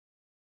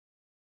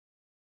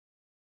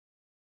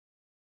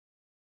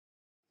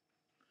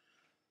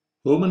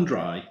Home and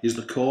dry is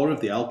the core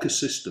of the ALCA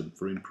system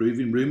for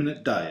improving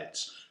ruminant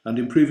diets and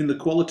improving the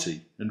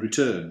quality and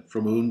return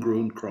from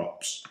own-grown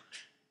crops.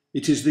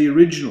 It is the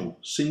original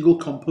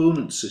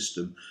single-component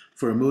system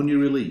for ammonia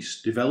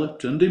release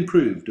developed and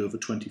improved over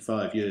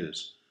 25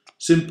 years.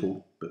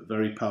 Simple but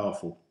very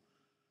powerful.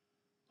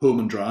 Home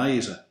and dry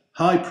is a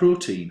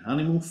high-protein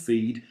animal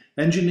feed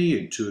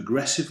engineered to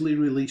aggressively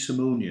release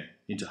ammonia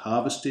into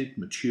harvested,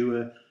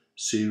 mature,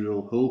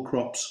 cereal, whole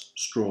crops,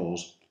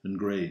 straws and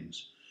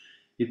grains.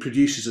 It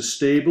produces a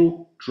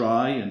stable,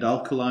 dry and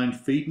alkaline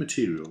feed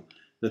material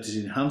that is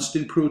enhanced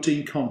in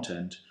protein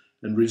content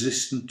and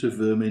resistant to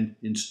vermin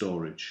in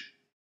storage.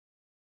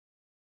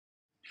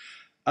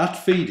 At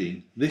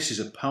feeding, this is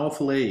a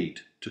powerful aid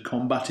to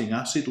combating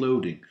acid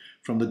loading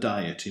from the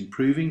diet,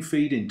 improving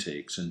feed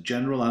intakes and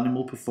general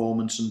animal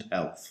performance and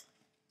health.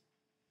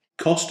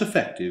 Cost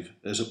effective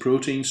as a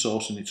protein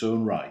source in its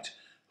own right,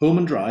 home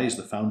and dry is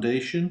the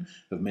foundation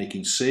of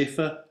making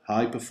safer,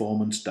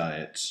 high-performance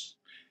diets.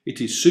 It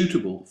is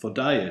suitable for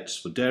diets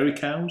for dairy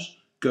cows,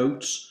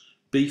 goats,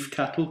 beef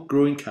cattle,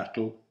 growing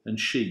cattle and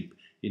sheep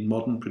in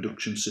modern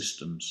production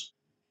systems.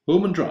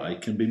 Home and dry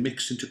can be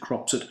mixed into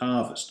crops at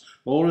harvest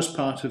or as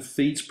part of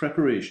feeds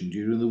preparation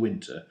during the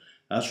winter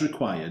as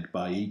required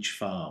by each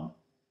farm.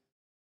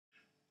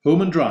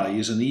 Home and dry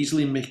is an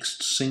easily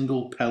mixed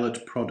single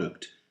pellet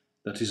product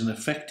that is an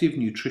effective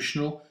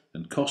nutritional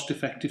and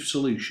cost-effective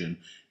solution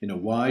in a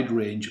wide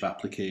range of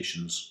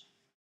applications.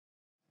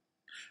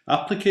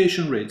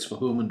 Application rates for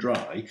home and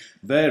dry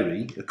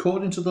vary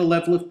according to the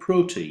level of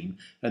protein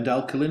and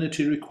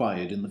alkalinity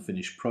required in the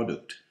finished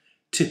product.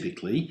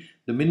 Typically,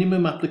 the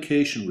minimum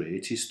application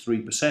rate is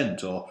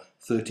 3% or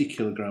 30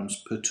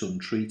 kilograms per tonne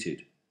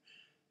treated.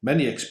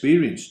 Many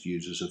experienced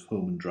users of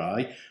home and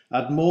dry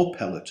add more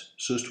pellet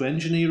so as to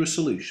engineer a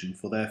solution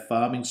for their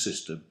farming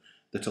system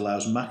that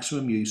allows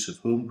maximum use of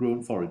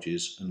homegrown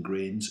forages and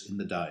grains in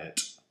the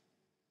diet.